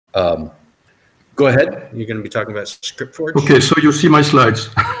Go ahead. You're going to be talking about ScriptForge. Okay, so you see my slides.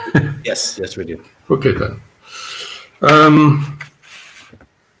 Yes, yes, we do. Okay, then.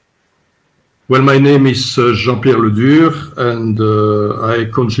 Well, my name is Jean-Pierre Ledure, and I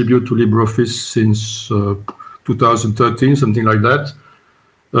contribute to LibreOffice since 2013, something like that,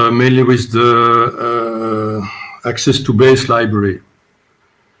 mainly with the access to base library,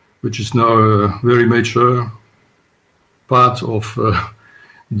 which is now a very major part of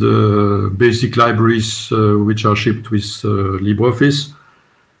the basic libraries which are shipped with LibreOffice.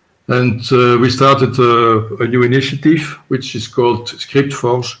 And we started a new initiative, which is called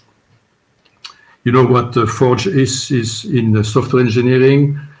ScriptForge. You know what Forge is in software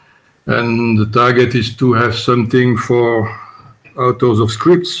engineering, and the target is to have something for authors of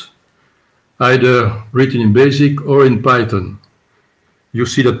scripts, either written in BASIC or in Python. You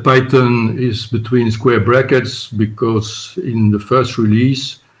see that Python is between square brackets because in the first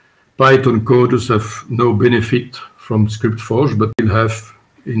release, Python coders have no benefit from ScriptForge, but will have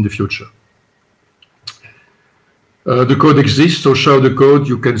in the future. The code exists, so show the code.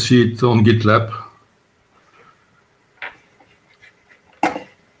 You can see it on GitLab.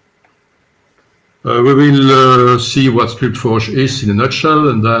 We will see what ScriptForge is in a nutshell,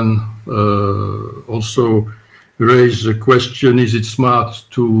 and then also raise the question, is it smart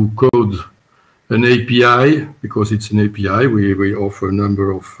to code an API? Because it's an API, we offer a number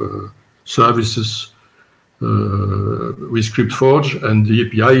of services with ScriptForge, and the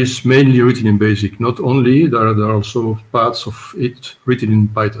API is mainly written in BASIC. Not only, there are also parts of it written in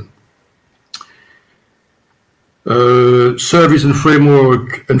Python. Service and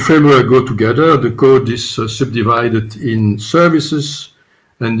framework go together. The code is subdivided in services,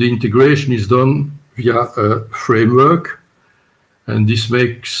 and the integration is done via a framework. And this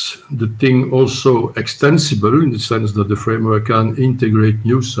makes the thing also extensible in the sense that the framework can integrate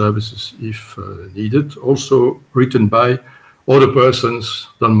new services if needed, also written by other persons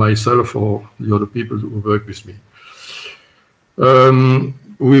than myself or the other people who work with me.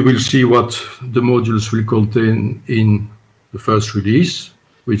 We will see what the modules will contain in the first release,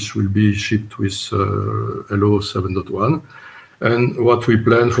 which will be shipped with LO 7.1, and what we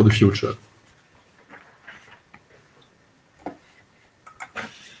plan for the future.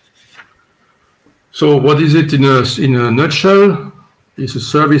 So what is it in a nutshell? It's a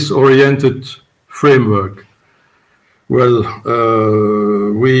service-oriented framework. Well,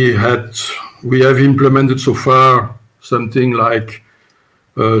 we have implemented so far something like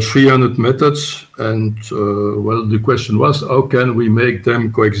 300 methods, and well, the question was, how can we make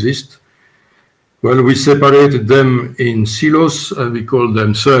them coexist? Well, we separated them in silos, and we call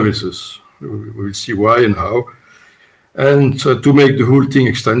them services. We will see why and how. And to make the whole thing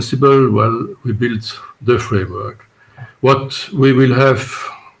extensible, well, we built the framework. What we will have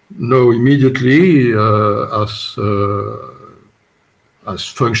now immediately as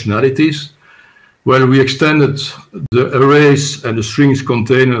functionalities, well, we extended the arrays and the strings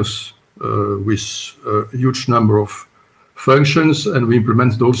containers with a huge number of functions, and we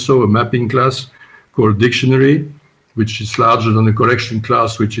implemented also a mapping class called dictionary, which is larger than the collection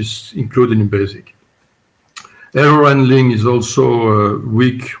class, which is included in BASIC. Error handling is also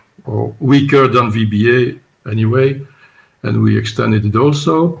weak or weaker than VBA anyway, and we extended it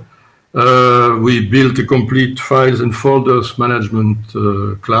also. We built a complete files and folders management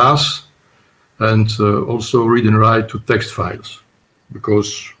class, and also read and write to text files,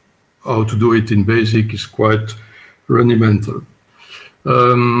 because how to do it in BASIC is quite rudimental.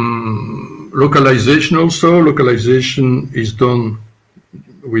 Localization also. Localization is done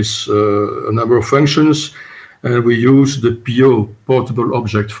with a number of functions, and we use the PO, portable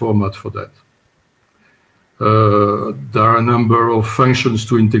object format, for that. There are a number of functions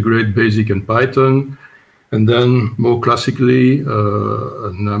to integrate BASIC and Python, and then more classically,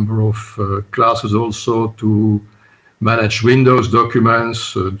 a number of classes also to manage Windows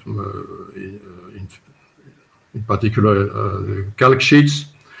documents, in particular the calc sheets,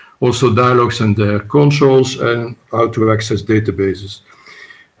 also dialogues and their controls, and how to access databases.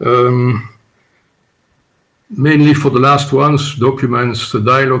 Mainly for the last ones, documents,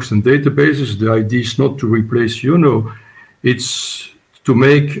 dialogues and databases, the idea is not to replace UNO, it's to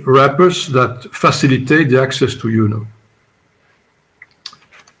make wrappers that facilitate the access to UNO.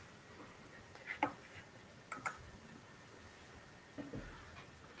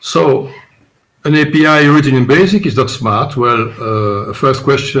 So, an API written in BASIC, is that smart? Well, first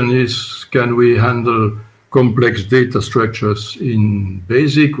question is, can we handle complex data structures in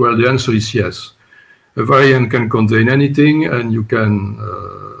BASIC? Well, the answer is yes. A variant can contain anything, and you can,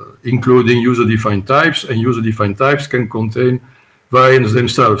 including user-defined types, and user-defined types can contain variants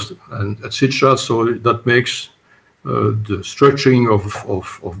themselves, and etc. So that makes the structuring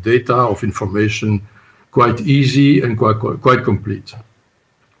of data, of information, quite easy and quite complete.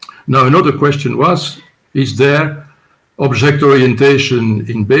 Now, another question was, is there object orientation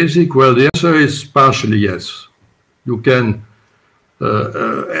in BASIC? Well, the answer is partially yes. You can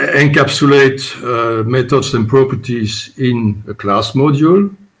encapsulate methods and properties in a class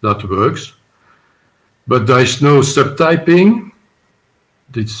module. That works. But there is no subtyping.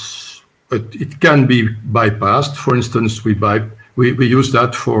 It can be bypassed. For instance, we use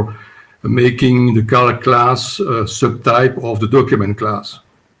that for making the car class subtype of the document class.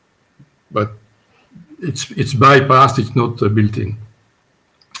 But it's bypassed, it's not built in.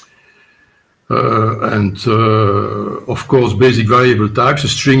 Of course, basic variable types, a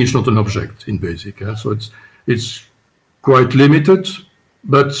string is not an object in BASIC. So it's quite limited,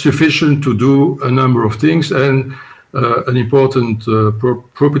 but sufficient to do a number of things. And an important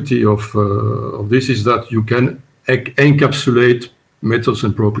property of this is that you can encapsulate methods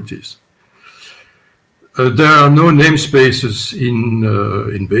and properties. There are no namespaces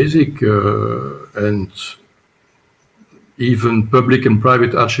in BASIC, and even public and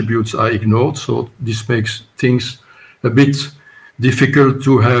private attributes are ignored. So this makes things a bit difficult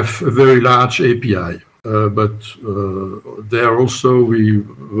to have a very large API. But there also we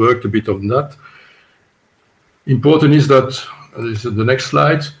worked a bit on that. Important is that, this is the next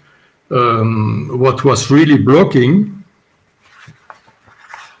slide, what was really blocking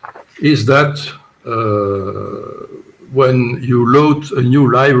is that when you load a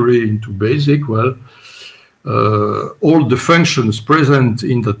new library into BASIC, well, all the functions present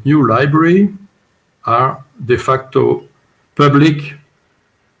in that new library are de facto public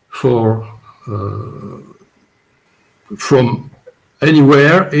for from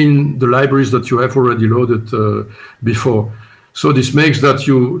anywhere in the libraries that you have already loaded before. So this makes that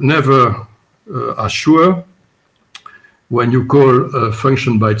you never are sure when you call a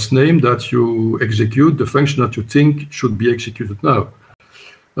function by its name that you execute the function that you think should be executed now.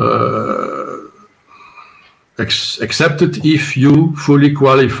 Excepted if you fully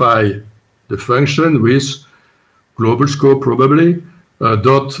qualify the function with global scope probably,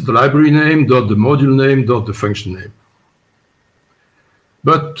 dot the library name, dot the module name, dot the function name.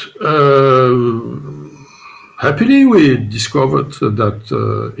 But happily we discovered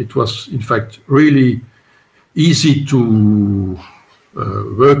that it was in fact really easy to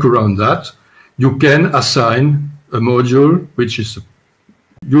work around that. You can assign a module, which is a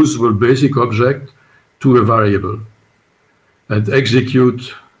usable basic object, to a variable and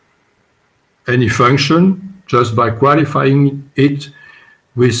execute any function just by qualifying it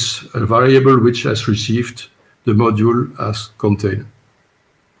with a variable which has received the module as content.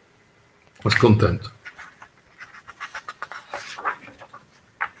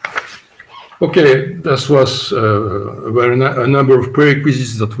 Okay, this was a number of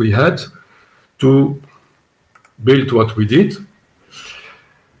prerequisites that we had to build what we did.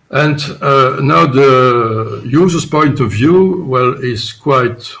 And now the user's point of view, well, is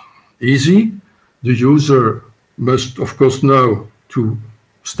quite easy. The user must, of course, know to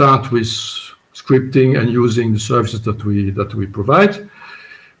start with scripting and using the services that we provide.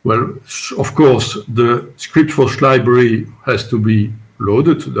 Well, of course, the ScriptForge library has to be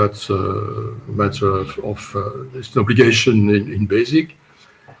loaded. That's a matter of it's an obligation in BASIC.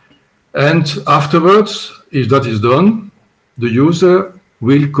 And afterwards, if that is done, the user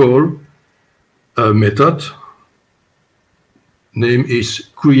will call a method. Name is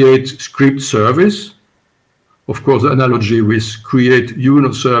create script service. Of course, the analogy with create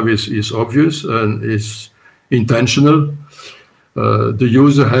UNO service is obvious and is intentional. The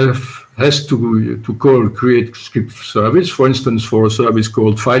user has to call create script service, for instance, for a service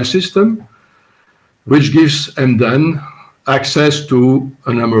called file system, which gives him then access to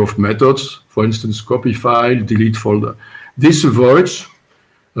a number of methods, for instance, copy file, delete folder. This avoids,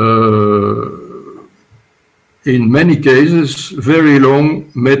 in many cases, very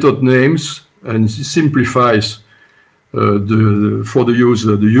long method names and simplifies for the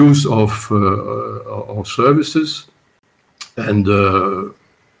user the use of services and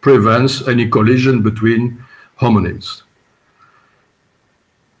prevents any collision between homonyms.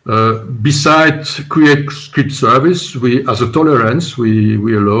 Besides create script service, we, as a tolerance,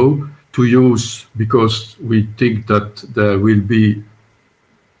 we allow to use, because we think that there will be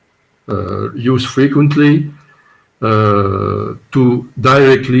used frequently, to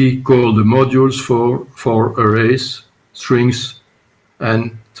directly call the modules for arrays, strings,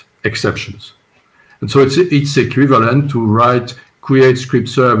 and exceptions. And so it's equivalent to write create script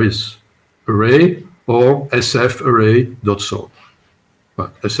service array or sf array.so.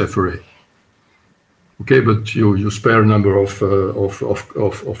 SFRA. Okay, but you spare a number of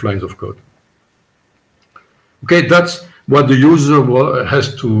lines of code. Okay, that's what the user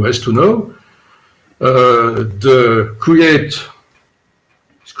has to know. The create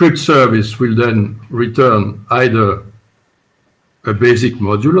script service will then return either a basic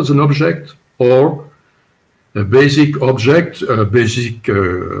module as an object or a basic object, a basic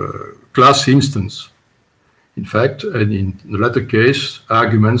class instance. In fact, and in the latter case,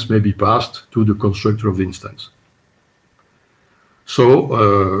 arguments may be passed to the constructor of the instance.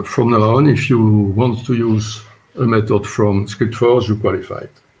 So from now on, if you want to use a method from ScriptForge, you qualify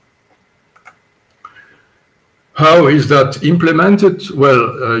it. How is that implemented?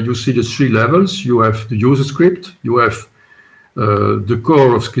 Well, you see the three levels. You have the user script, you have the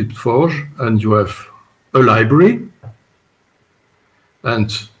core of ScriptForge, and you have a library. And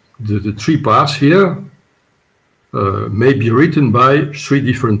the three parts here may be written by three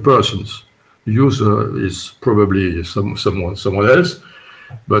different persons. The user is probably someone else,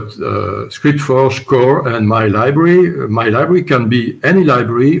 but ScriptForge core and my library can be any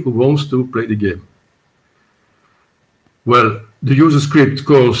library who wants to play the game. Well, the user script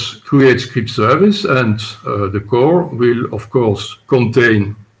calls create script service, and the core will of course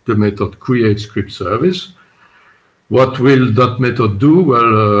contain the method create script service. What will that method do?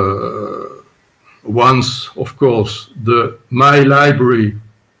 Well, once, of course, the my library,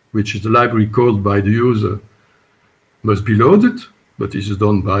 which is the library called by the user, must be loaded, but this is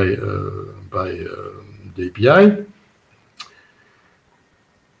done by the API.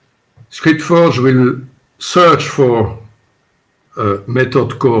 ScriptForge will search for a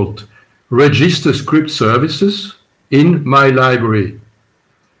method called register script services in my library,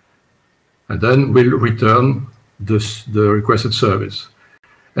 and then will return the requested service.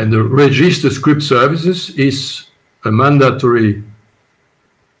 And the register script services is a mandatory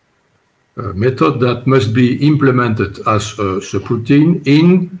method that must be implemented as a subroutine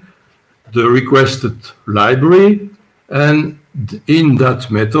in the requested library, and in that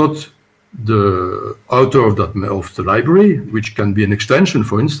method the author of the library, which can be an extension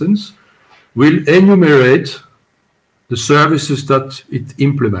for instance, will enumerate the services that it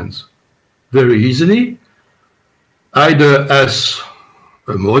implements very easily, either as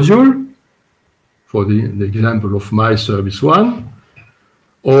a module, for the example of my service 1,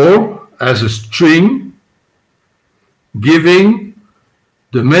 or as a string giving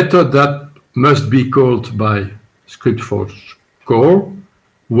the method that must be called by ScriptForge core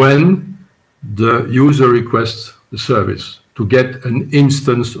when the user requests the service to get an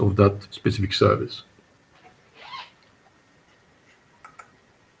instance of that specific service.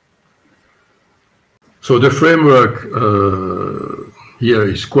 So the framework here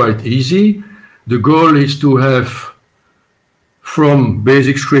is quite easy. The goal is to have from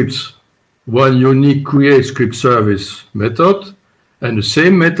basic scripts one unique create script service method, and the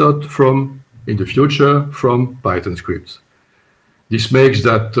same method from, in the future, from Python scripts. This makes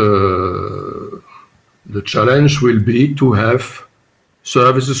that the challenge will be to have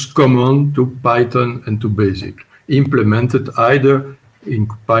services common to Python and to BASIC, implemented either in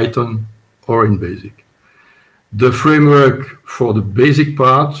Python or in BASIC. The framework for the BASIC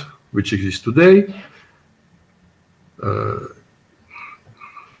part, which exists today,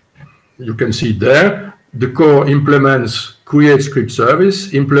 you can see there, the core implements create script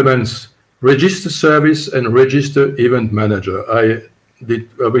service, implements register service and register event manager. I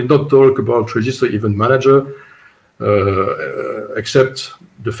will not talk about register event manager, except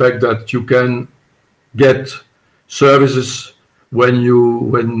the fact that you can get services when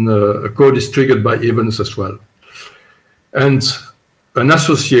a code is triggered by events as well. And an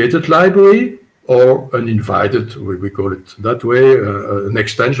associated library, or an invited, we call it that way, an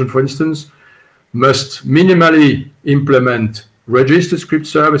extension, for instance, must minimally implement register script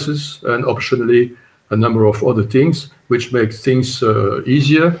services and optionally a number of other things, which makes things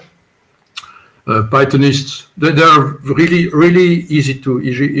easier. Pythonists, they are really easy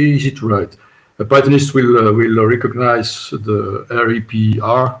to write. A Pythonist will recognize the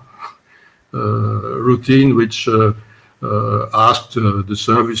REPR routine, which asked the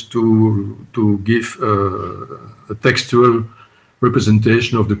service to give a textual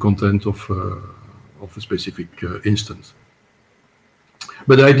representation of the content of a specific instance.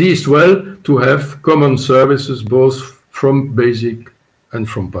 But the idea is well to have common services both from BASIC and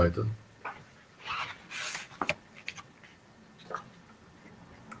from Python.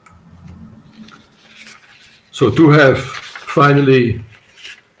 So to have finally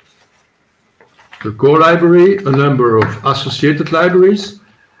the core library, a number of associated libraries,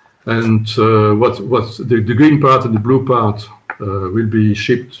 and what the green part and the blue part will be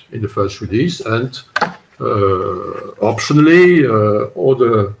shipped in the first release, and optionally,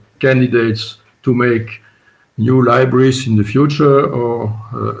 other candidates to make new libraries in the future, or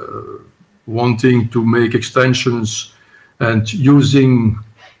wanting to make extensions and using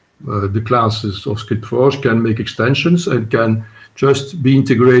the classes of ScriptForge can make extensions and can just be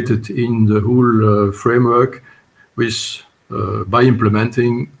integrated in the whole framework with by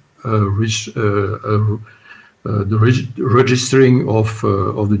implementing the registering of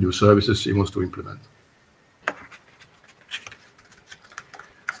the new services he wants to implement.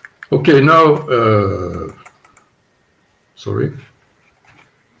 Okay, now, sorry.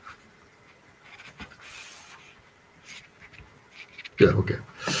 Yeah, okay.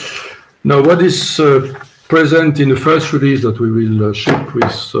 Now, what is present in the first release that we will ship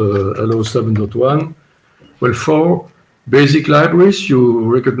with LO 7.1? Well, 4 basic libraries you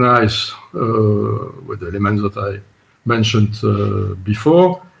recognize with the elements that I mentioned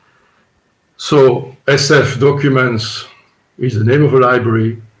before. So, SF Documents is the name of a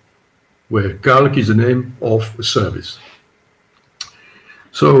library, where calc is the name of a service.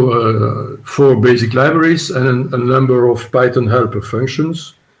 So 4 basic libraries and a number of Python helper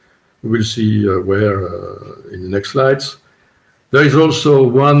functions. We will see where in the next slides. There is also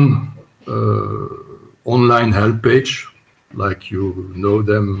one online help page, like you know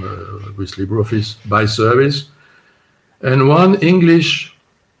them with LibreOffice by service, and one English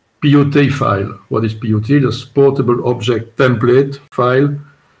POT file. What is POT? That's Portable Object Template file,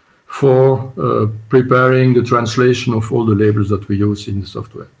 for preparing the translation of all the labels that we use in the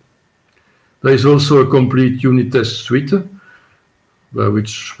software. There is also a complete unit test suite,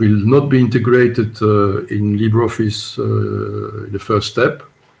 which will not be integrated in LibreOffice in the first step,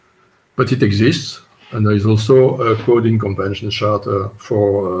 but it exists. And there is also a coding convention charter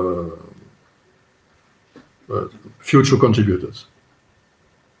for future contributors.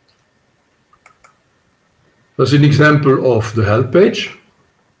 That's an example of the help page.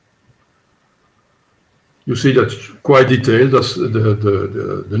 You see that quite detailed. That's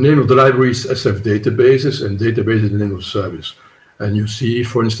the name of the library is SF Databases, and database is the name of the service. And you see,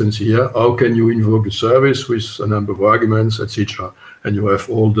 for instance, here, how can you invoke the service with a number of arguments, etc. And you have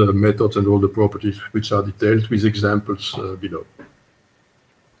all the methods and all the properties which are detailed with examples below.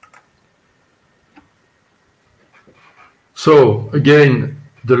 So again,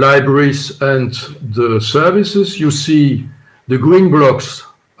 the libraries and the services, you see the green blocks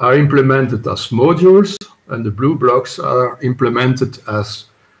are implemented as modules, and the blue blocks are implemented as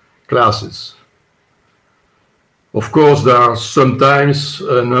classes. Of course, there are sometimes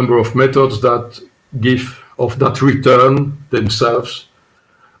a number of methods that return themselves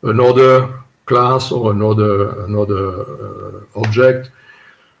another class or another object.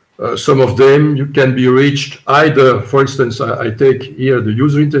 Some of them you can be reached either, for instance, I take here the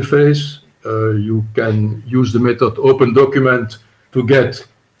user interface. You can use the method openDocument to get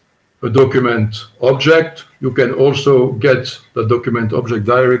a document object. You can also get the document object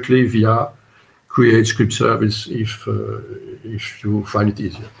directly via create script service if you find it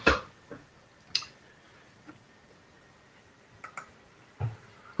easier.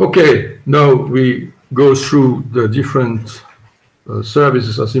 Okay, now we go through the different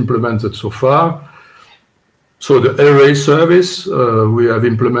services as implemented so far. So the array service, we have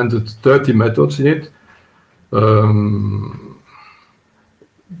implemented 30 methods in it.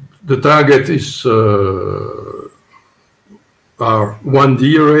 The target is are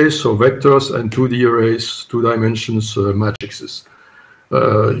 1D arrays, so vectors, and 2D arrays, 2 dimensions, matrices.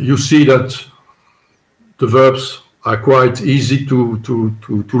 You see that the verbs are quite easy to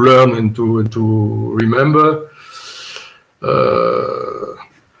learn and to remember.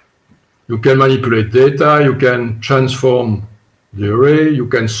 You can manipulate data, you can transform the array, you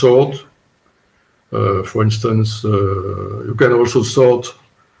can sort. For instance, you can also sort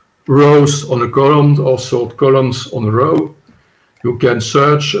rows on a column or sort columns on a row. You can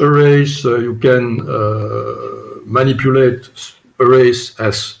search arrays, you can manipulate arrays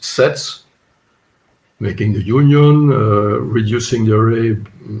as sets, making the union, reducing the array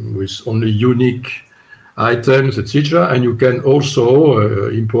with only unique items, etc. And you can also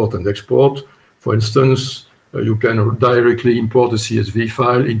import and export. For instance, you can directly import a CSV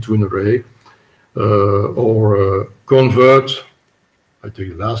file into an array, or convert, I take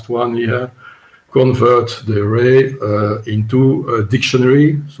the last one here, convert the array into a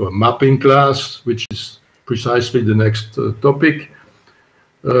dictionary, so a mapping class, which is precisely the next topic.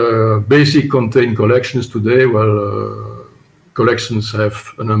 Basic contain collections today. Well, collections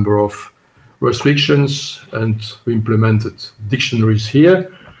have a number of restrictions, and we implemented dictionaries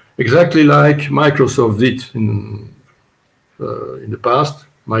here, exactly like Microsoft did in the past.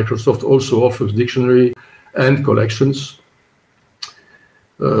 Microsoft also offers dictionary and collections.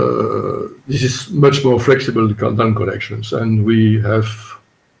 This is much more flexible than collections, and we have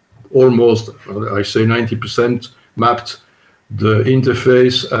almost, I say 90% mapped the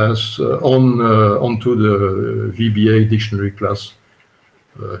interface as onto the VBA dictionary class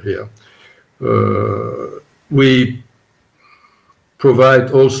here. We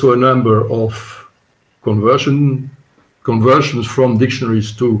provide also a number of conversions from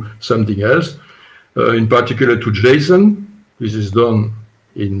dictionaries to something else, in particular to JSON. This is done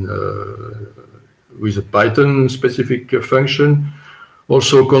in with a Python specific function.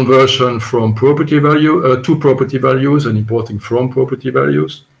 Also conversion from property value to property values and importing from property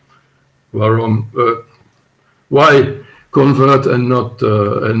values. Why convert and not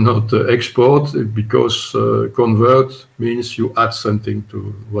export? Because convert means you add something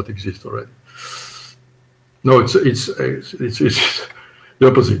to what exists already. No, it's the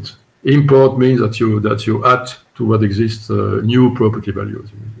opposite. Import means that you add to what exists new property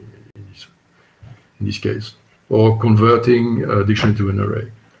values in this case, or converting a dictionary to an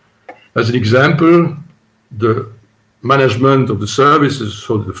array. As an example, the management of the services,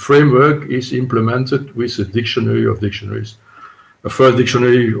 so the framework is implemented with a dictionary of dictionaries. A first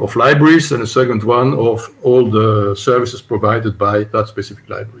dictionary of libraries and a second one of all the services provided by that specific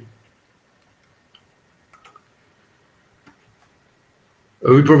library.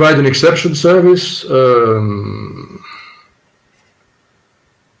 We provide an exception service.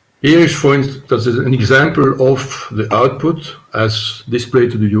 Here is, for instance, an example of the output as displayed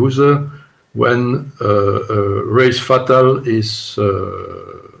to the user when a race fatal is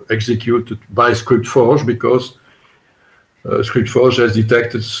executed by ScriptForge, because ScriptForge has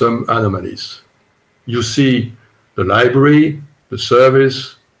detected some anomalies. You see the library, the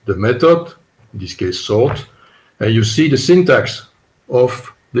service, the method, in this case sort, and you see the syntax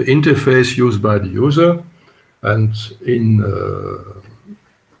of the interface used by the user, and in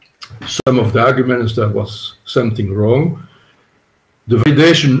some of the arguments there was something wrong. The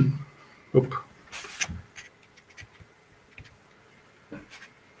validation,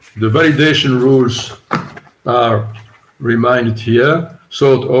 the validation rules are reminded here.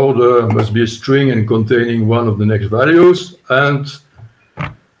 Sort order must be a string and containing one of the next values, and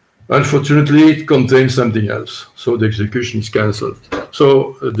unfortunately it contains something else, so the execution is cancelled.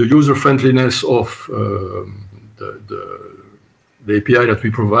 So the user friendliness of the API that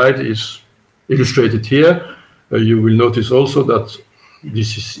we provide is illustrated here. You will notice also that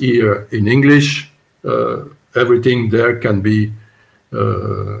this is here in English. Everything there can be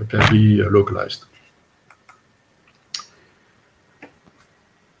localized.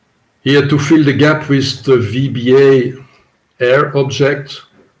 Here, to fill the gap with the VBA air object,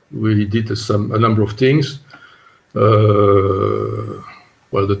 we did a number of things. Well,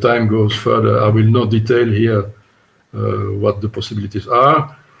 the time goes further. I will not detail here what the possibilities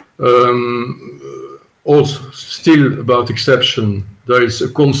are. Also, still about exception, there is a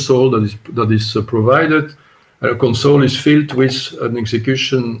console that is provided, and a console is filled with an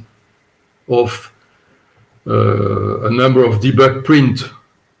execution of a number of debug print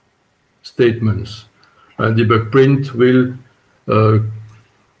statements. And debug print will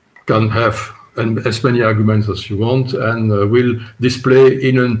can have as many arguments as you want, and will display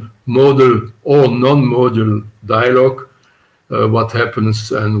in a modal or non-modal dialog what happens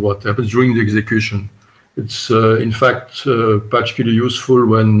during the execution. It's in fact particularly useful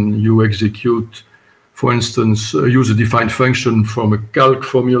when you execute, for instance, a user-defined function from a calc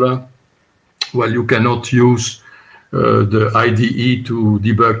formula. Well, you cannot use the IDE to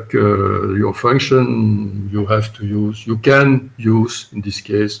debug your function. You can use, in this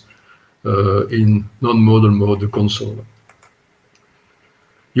case, in non-modal mode, the console.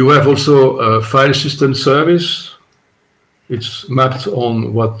 You have also a file system service. It's mapped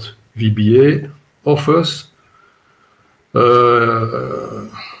on what VBA offers.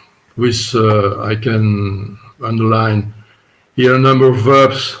 I can underline here a number of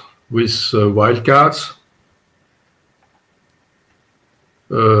verbs with wildcards,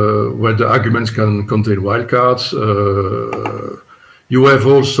 where the arguments can contain wildcards. You have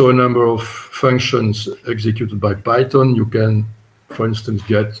also a number of functions executed by Python. You can, for instance,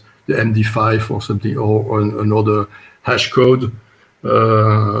 get the MD5 or something, or another hash code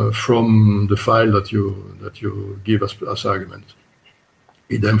from the file that you give as argument.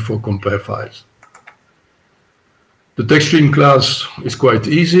 Idem for compare files. The TextStream class is quite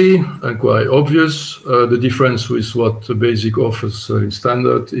easy and quite obvious. The difference with what BASIC offers in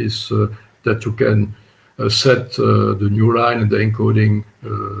standard is that you can set the new line and the encoding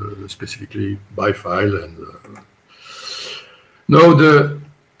specifically by file, and Now the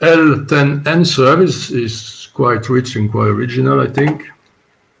L10N service is quite rich and quite original, I think.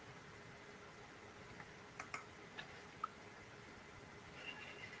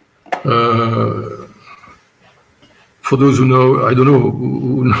 For those who know, I don't know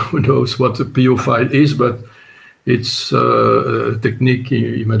who knows what a PO file is, but it's a technique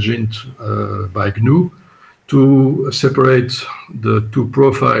imagined by GNU to separate the two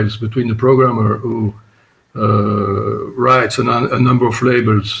profiles between the programmer who writes a number of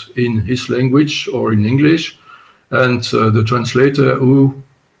labels in his language or in English, and the translator who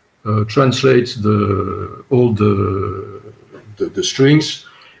translates all the strings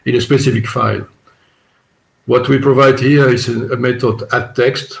in a specific file. What we provide here is a method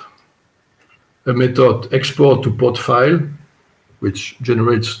addText, a method export to POT file, which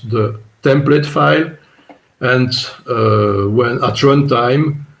generates the template file, and when at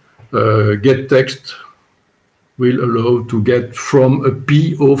runtime, getText will allow to get from a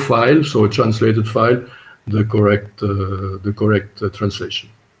PO file, so a translated file, the correct translation.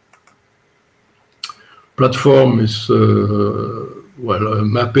 Platform is well, a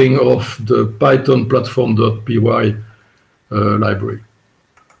mapping of the Python platform.py library.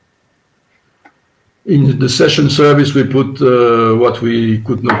 In the session service, we put what we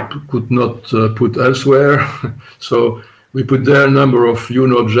could not put elsewhere. So we put there a number of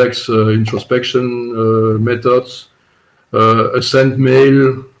UNObjects introspection methods, a send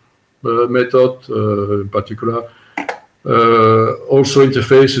mail method in particular, also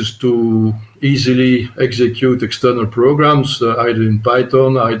interfaces to easily execute external programs, either in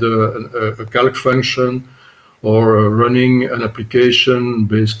Python, either a calc function, or running an application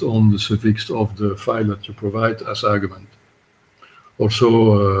based on the suffix of the file that you provide as argument.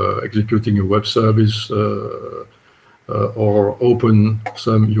 Also executing a web service or open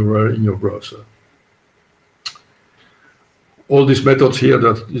some URL in your browser. All these methods here,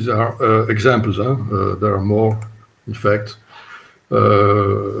 these are examples. There are more, in fact.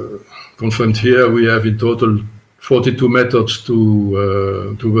 Confirmed here, we have in total 42 methods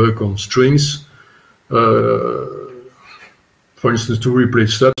to work on strings. For instance, to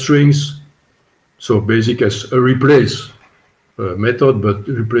replace substrings. So basic as a replace method, but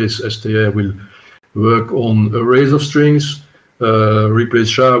replace str will work on arrays of strings.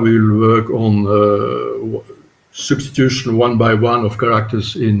 Replace char will work on substitution one by one of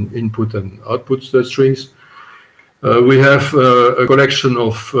characters in input and output strings. We have a collection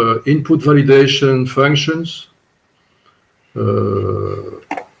of input validation functions.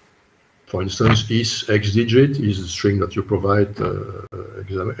 For instance, is xdigit is a string that you provide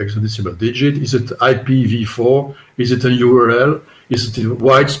hexadecimal digit. Is it IPv4? Is it a URL? Is it a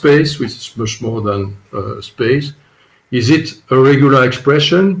white space, which is much more than space? Is it a regular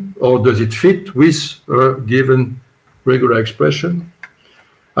expression, or does it fit with a given regular expression?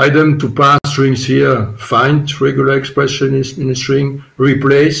 Item to pass strings here, find regular expression in a string,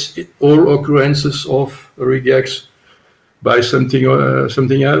 replace all occurrences of regex by something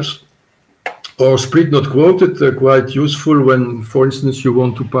else, or split not quoted, quite useful when, for instance, you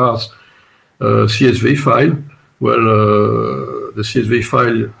want to pass a CSV file. Well, the CSV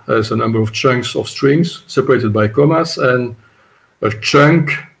file has a number of chunks of strings separated by commas, and a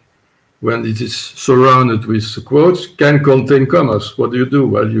chunk, when it is surrounded with quotes, can contain commas. What do?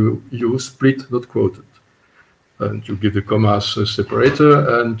 Well, you split not quoted. And you give the commas a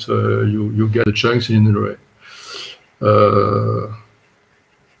separator, and you get the chunks in an array.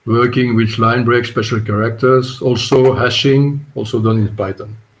 Working with line break special characters, also hashing, also done in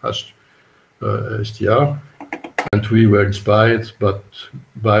Python, hash str. And we were inspired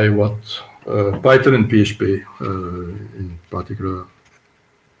by what Python and PHP in particular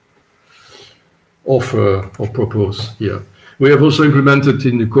offer or propose here. We have also implemented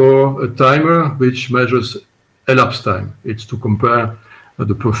in the core a timer which measures elapsed time. It's to compare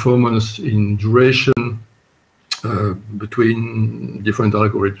the performance in duration between different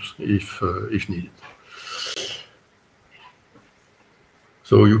algorithms if needed.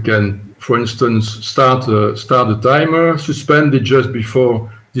 So you can, for instance, start a timer, suspend it just before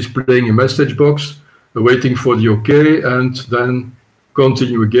displaying a message box, waiting for the OK, and then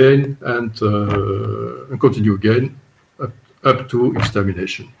continue again and continue again up to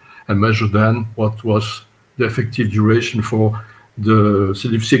extermination, and measure then what was the effective duration for the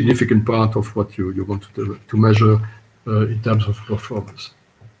significant part of what you want to measure in terms of performance.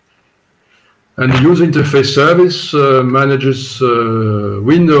 And the user interface service manages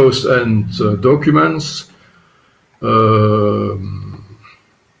windows and documents. You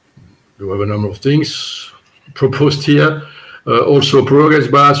have a number of things proposed here. Also progress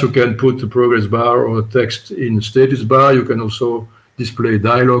bars, you can put the progress bar or text in status bar. You can also display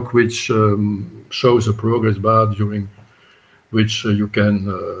dialog which shows a progress bar during which you can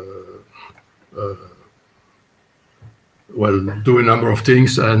well, do a number of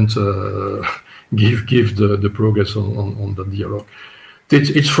things and give the progress on the dialog.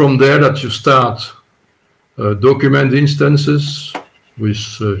 It's from there that you start document instances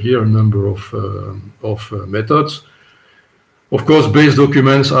with here a number of methods. Of course, base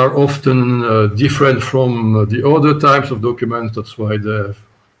documents are often different from the other types of documents. That's why they have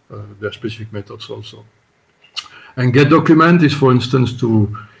their specific methods also. And get document is, for instance,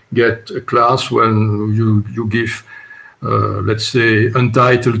 to get a class when you give, let's say,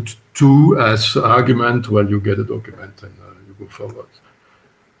 untitled 2 as argument. Well, you get a document and you go forward.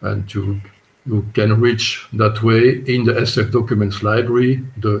 And you can reach that way in the SF Documents library,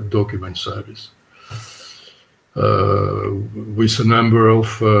 the document service. With a number of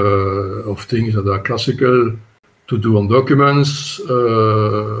things that are classical to do on documents.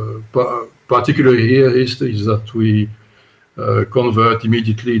 Particularly here is that we convert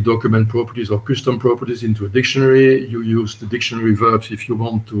immediately document properties or custom properties into a dictionary. You use the dictionary verbs if you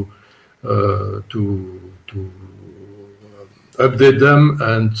want to update them,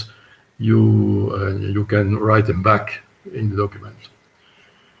 and you can write them back in the document.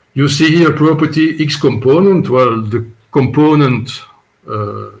 You see here property X component. Well, the component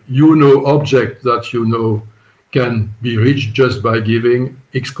object that can be reached just by giving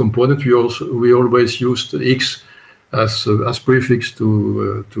X component. We always use the X as prefix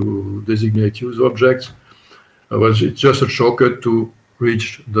to designate use objects. Well, it's just a shortcut to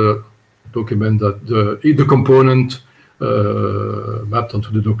reach the document that the component mapped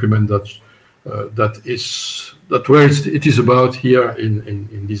onto the document that where it is about here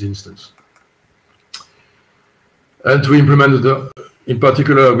in this instance. And we implemented in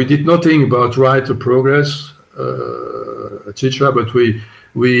particular, we did nothing about write or progress, etc. But we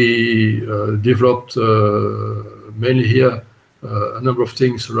developed mainly here a number of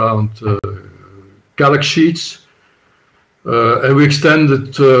things around calc sheets, and we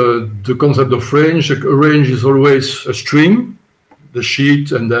extended the concept of range. A range is always a string, the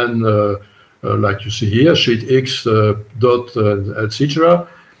sheet, and then like you see here, sheet X dot etc.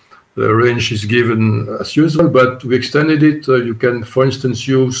 The range is given as usual, but we extended it. You can, for instance,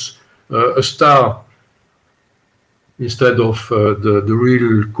 use a star instead of the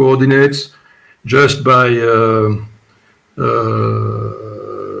real coordinates, just by the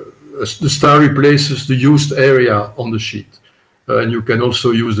star replaces the used area on the sheet. And you can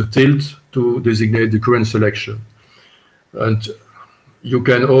also use the tilde to designate the current selection. And you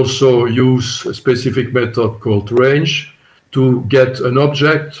can also use a specific method called range to get an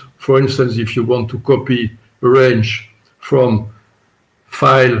object. For instance, if you want to copy a range from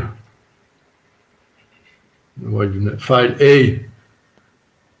file A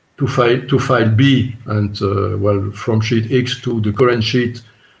to file B, and well, from sheet X to the current sheet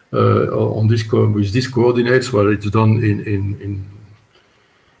on this with these coordinates, well, it's done in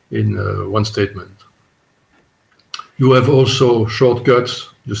one statement. You have also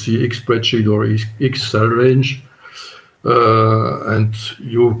shortcuts. You see X spreadsheet or X cell range, and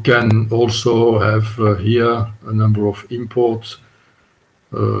you can also have here a number of import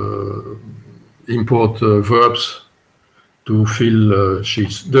verbs to fill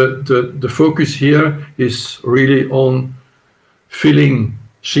sheets. The focus here is really on filling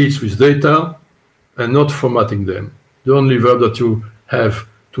sheets with data and not formatting them. The only verb that you have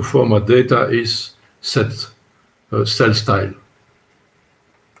to format data is set cell style.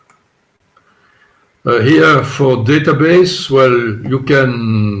 Here for database, well, you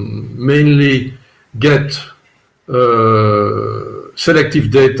can mainly get selective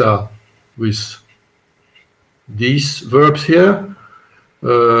data with these verbs here,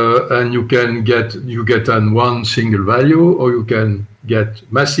 and you get an one single value, or you can get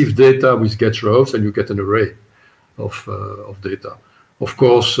massive data with get rows, and you get an array of data. Of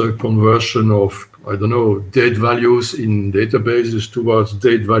course, conversion of, I don't know, date values in databases towards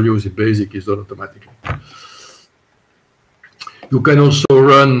date values in BASIC is done automatically. You can also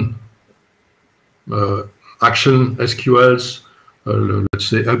run action SQLs, let's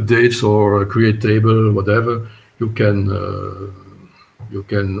say updates or create table, whatever. You can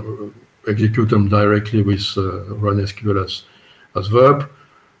execute them directly with run SQL as verb.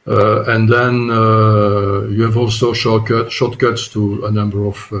 And then you have also shortcuts to a number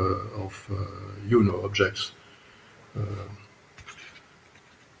of objects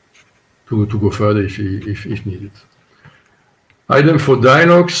to go further if needed. Item for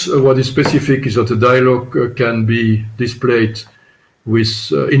dialogues, what is specific is that the dialogue can be displayed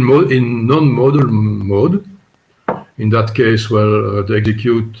with in non-modal mode. In that case, well, the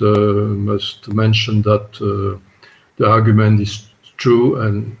execute must mention that the argument is true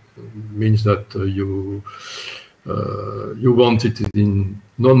and means that you want it in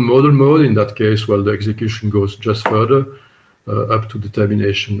non-modal mode. In that case, well, the execution goes just further up to the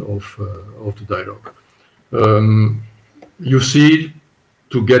termination of the dialogue. You see,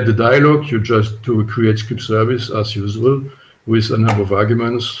 to get the dialogue, you just to create script service as usual with a number of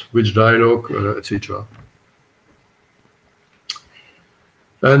arguments, which dialogue, etc.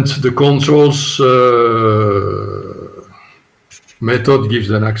 And the controls method gives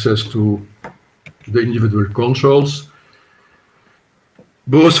then access to the individual controls.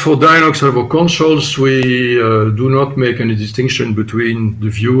 Both for dialogues and for controls, we do not make any distinction between the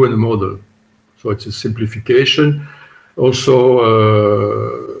view and the model. So it's a simplification. Also,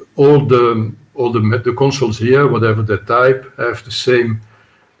 all the consoles here, whatever the type, have the same,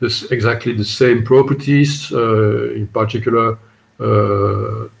 exactly the same properties. In particular,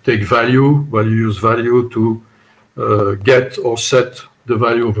 take value. Well, you use value to get or set the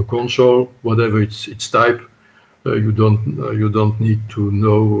value of a console, whatever its type. You don't need to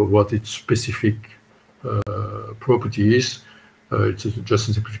know what its specific property is. It's just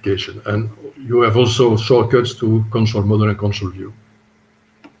a simplification. And you have also shortcuts to console model and console view.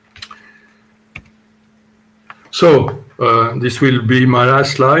 So this will be my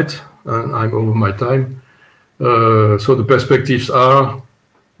last slide, and I'm over my time. So the perspectives are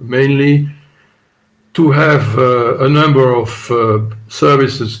mainly to have a number of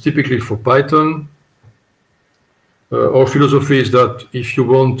services typically for Python. Our philosophy is that if you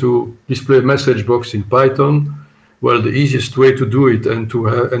want to display a message box in Python, well, the easiest way to do it and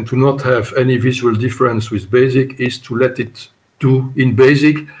to not have any visual difference with BASIC is to let it do in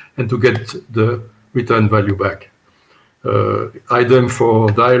BASIC and to get the return value back. Item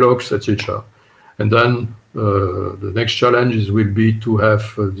for dialogues, etc. And then the next challenges will be to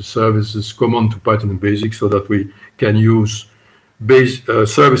have the services common to Python and BASIC so that we can use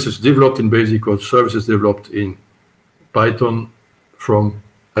services developed in BASIC or services developed in Python from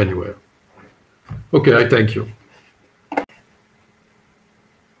anywhere. Okay, I thank you.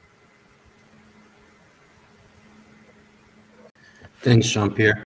 Thanks, Jean-Pierre.